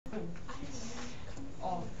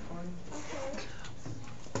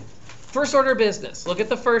First order of business. Look at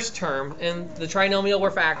the first term in the trinomial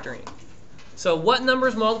we're factoring. So what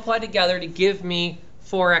numbers multiply together to give me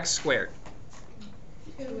 4x squared?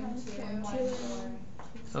 2 and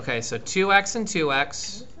 2. Okay, so 2x and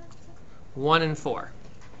 2x, 1 and 4.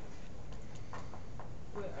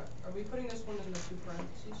 Wait, are we putting this one in the two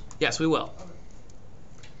parentheses? Yes, we will. Okay.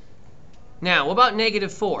 Now, what about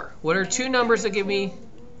negative 4? What are two numbers that give me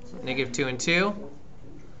negative 2 and 2?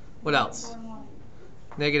 What else?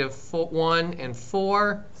 Negative 1 and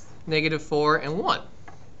 4, negative 4 and 1.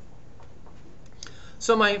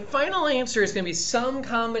 So my final answer is going to be some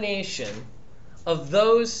combination of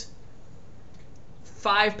those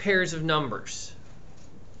 5 pairs of numbers.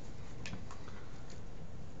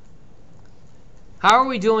 How are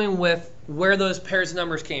we doing with where those pairs of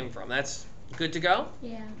numbers came from? That's good to go?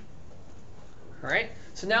 Yeah. All right.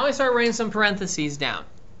 So now I start writing some parentheses down.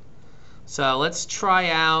 So let's try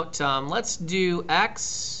out, let's do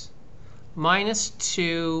x minus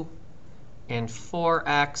 2 and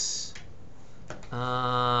 4x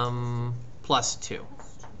plus 2.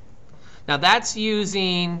 Now that's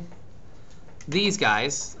using these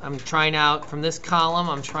guys. I'm trying out from this column,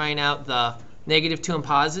 I'm trying out the negative 2 and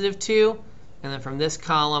positive 2. And then from this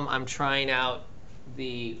column, I'm trying out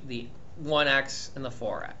the 1x and the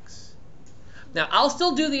 4x. Now, I'll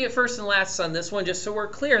still do the first and last on this one just so we're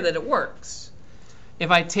clear that it works. If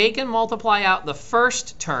I take and multiply out the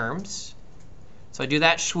first terms, so I do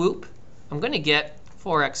that swoop, I'm going to get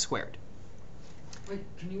 4x squared. Wait,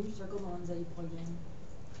 can you circle the ones that you plugged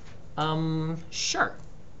in? Sure.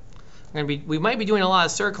 We might be doing a lot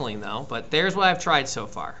of circling, though, but there's what I've tried so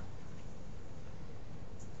far.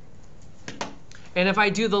 And if I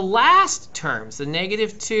do the last terms, the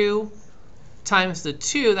negative 2 times the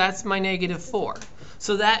 2, that's my negative 4.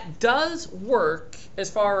 So that does work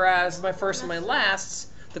as far as my first and my lasts.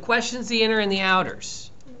 The question's the inner and the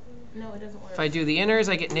outers. No, it doesn't work. If I do the inners,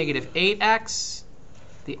 I get negative 8x.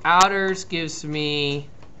 The outers gives me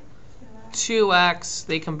 2x.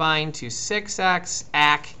 They combine to 6x.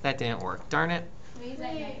 Ack, that didn't work. Darn it. Wait, is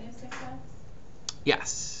that negative 6x?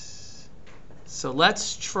 Yes. So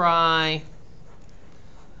let's try,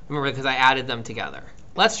 remember because I added them together.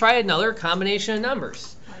 Let's try another combination of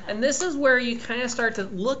numbers. And this is where you kind of start to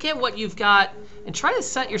look at what you've got and try to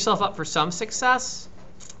set yourself up for some success.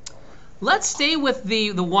 Let's stay with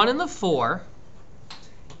the 1 and the 4.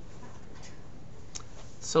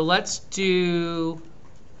 So let's do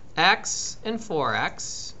x and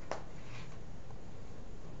 4x.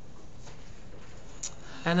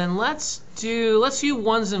 And then let's do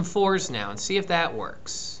 1s and 4s now and see if that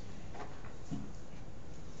works.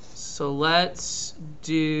 So let's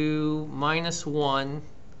do minus 1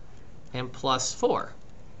 and plus 4.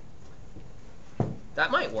 That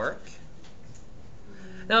might work.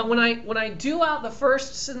 Now, when I do out the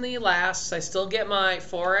firsts and the lasts, I still get my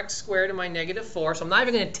 4x squared and my negative 4, so I'm not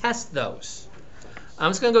even going to test those. I'm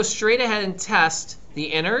just going to go straight ahead and test the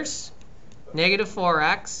inners, negative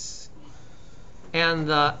 4x, and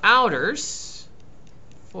the outers,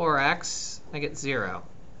 4x, I get 0.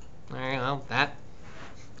 All right, well, that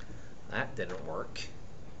didn't work.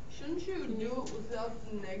 Shouldn't you do it without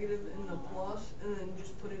the negative and the plus, and then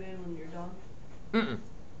just put it in when you're done? Mm-mm.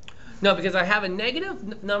 No, because I have a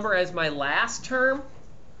negative number as my last term,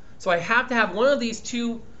 so I have to have one of these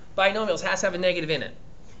two binomials has to have a negative in it.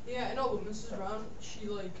 Yeah, I know, but Mrs. Brown, she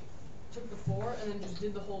like took the 4 and then just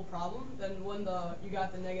did the whole problem. Then when you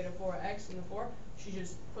got the negative 4x and the 4, she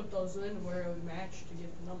just put those in where it would match to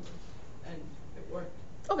get the number, and it worked.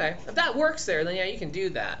 Okay, if that works there, then yeah, you can do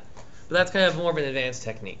that. But that's kind of more of an advanced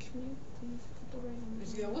technique.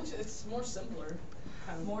 It's more simpler.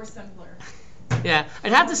 Kind of. More simpler. Yeah,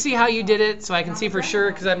 I'd have to see how you did it so I can see for sure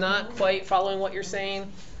because I'm not quite following what you're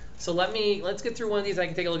saying. So let's get through one of these. I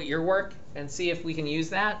can take a look at your work and see if we can use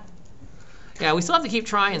that. Yeah, we still have to keep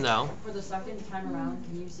trying though. For the second time around,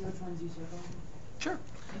 can you see which ones you circle? Sure.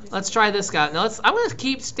 Let's try this guy. Now I'm going to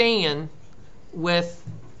keep staying with,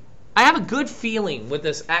 I have a good feeling with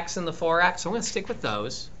this x and the 4x, so I'm going to stick with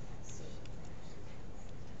those.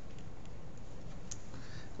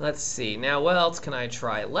 Let's see. Now, what else can I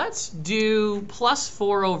try? Let's do plus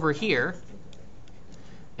 4 over here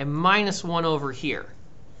and minus 1 over here.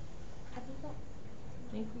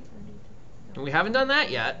 And we haven't done that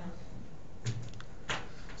yet.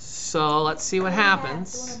 So let's see what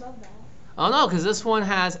happens. Oh, no, because this one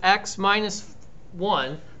has x minus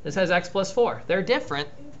 1. This has x plus 4. They're different.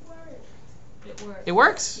 It works. It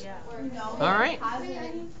works? Yeah. All right.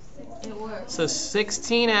 It works. So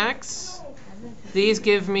 16x. These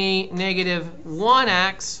give me negative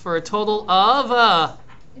 1x for a total of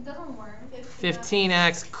It doesn't work.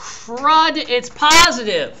 15x. Crud, it's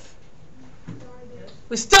positive.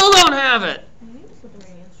 We still don't have it.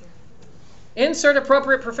 Insert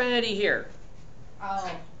appropriate profanity here.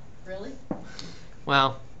 Oh, really?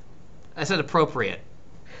 Well, I said appropriate.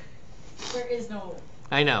 There is no.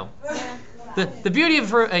 I know. The beauty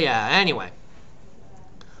of yeah, anyway.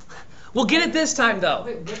 We'll get it this time though.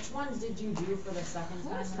 Wait, which ones did you do for the second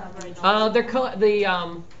time?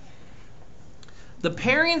 The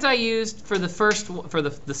pairings I used for the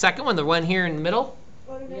second one, the one here in the middle,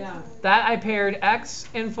 Yeah. that I paired x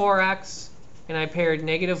and 4x, and I paired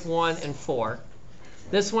 -1 and 4.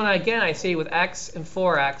 This one again I see with x and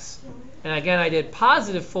 4x, and again I did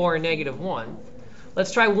 +4 and -1.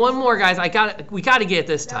 Let's try one more, guys. We got to get it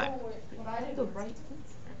this time.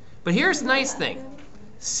 But here's the nice thing.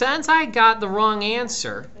 Since I got the wrong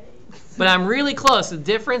answer, but I'm really close, the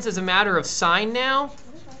difference is a matter of sign now,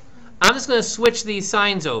 I'm just going to switch these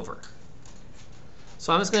signs over.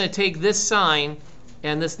 So I'm just going to take this sign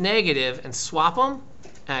and this negative and swap them,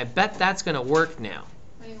 and I bet that's going to work now.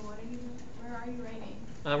 Wait, where are you writing?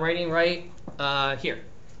 I'm writing right here.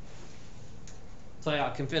 So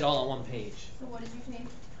I can fit all on one page. So what did you change?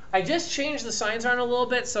 I just changed the signs around a little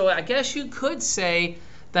bit, so I guess you could say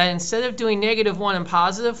that instead of doing -1 and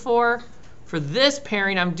 +4, for this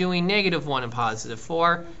pairing I'm doing -1 and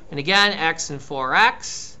 +4. And again, x and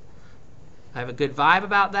 4x. I have a good vibe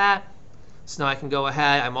about that. So now I can go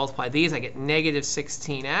ahead, I multiply these, I get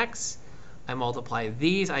 -16x. I multiply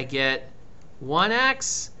these, I get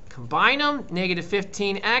 1x. Combine them,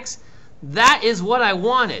 -15x. That is what I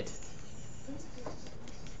wanted.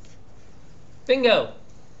 Bingo.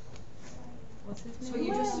 So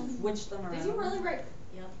you just switched them around. Did you really write?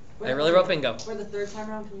 I really wrote bingo. For the third time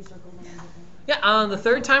around, can you circle them? Yeah, the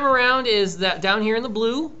third time around is that down here in the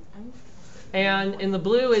blue. And in the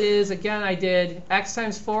blue it is, again, I did x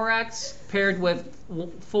times 4x paired with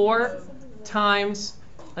 4 times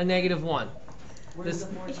a -1. Where's the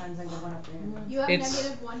 4 times I go 1 up there? You have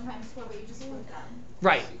It's- -1 times 4, but you just split them.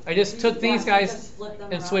 Right. I just took these Yeah, so guys just flip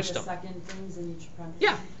them and around switched the them. second things in each parenthesis.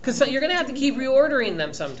 Yeah, because you're going to have to keep reordering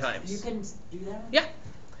them sometimes. You can do that? Yeah,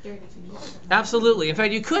 absolutely. In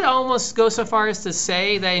fact, you could almost go so far as to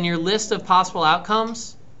say that in your list of possible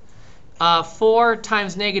outcomes, 4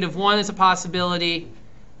 times -1 is a possibility,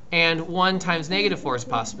 and 1 times -4 is a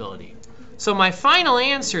possibility. So my final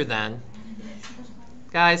answer then,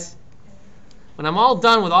 guys, when I'm all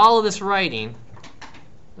done with all of this writing,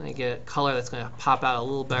 let me get a color that's going to pop out a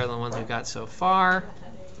little better than the ones we've got so far.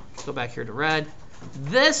 Let's go back here to red.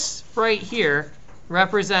 This right here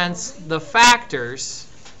represents the factors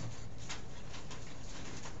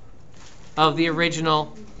of the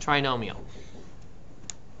original trinomial.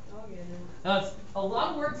 Now it's a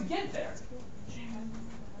lot of work to get there.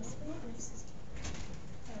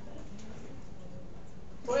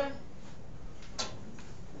 All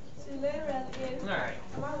right.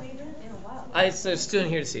 It's a student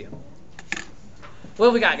here to see you. What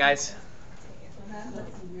have we got, guys?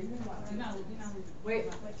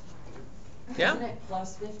 Wait. Yeah? Isn't it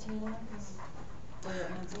plus 15 for your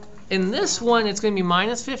answer? In this one, it's going to be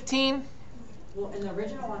 -15. Well, in the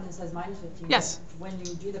original one, it says -15. Yes. When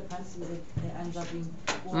you do the parentheses, it ends up being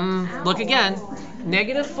 4. Look again.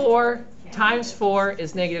 -4 times 4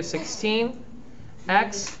 is -16.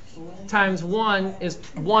 X times 1 is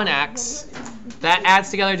 1x. That adds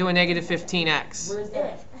together to a -15x. Where's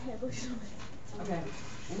that? Okay.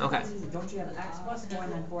 In the Okay. parentheses, don't you have x plus 4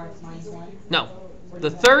 and then 4x minus 1? No.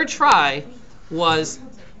 The third try was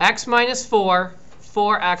x minus 4,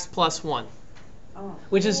 4x plus 1. Oh.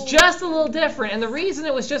 Which is just a little different. And the reason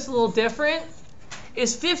it was just a little different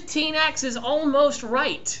is 15x is almost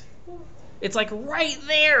right. It's like right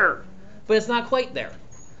there, but it's not quite there.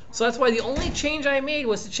 So that's why the only change I made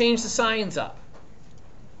was to change the signs up.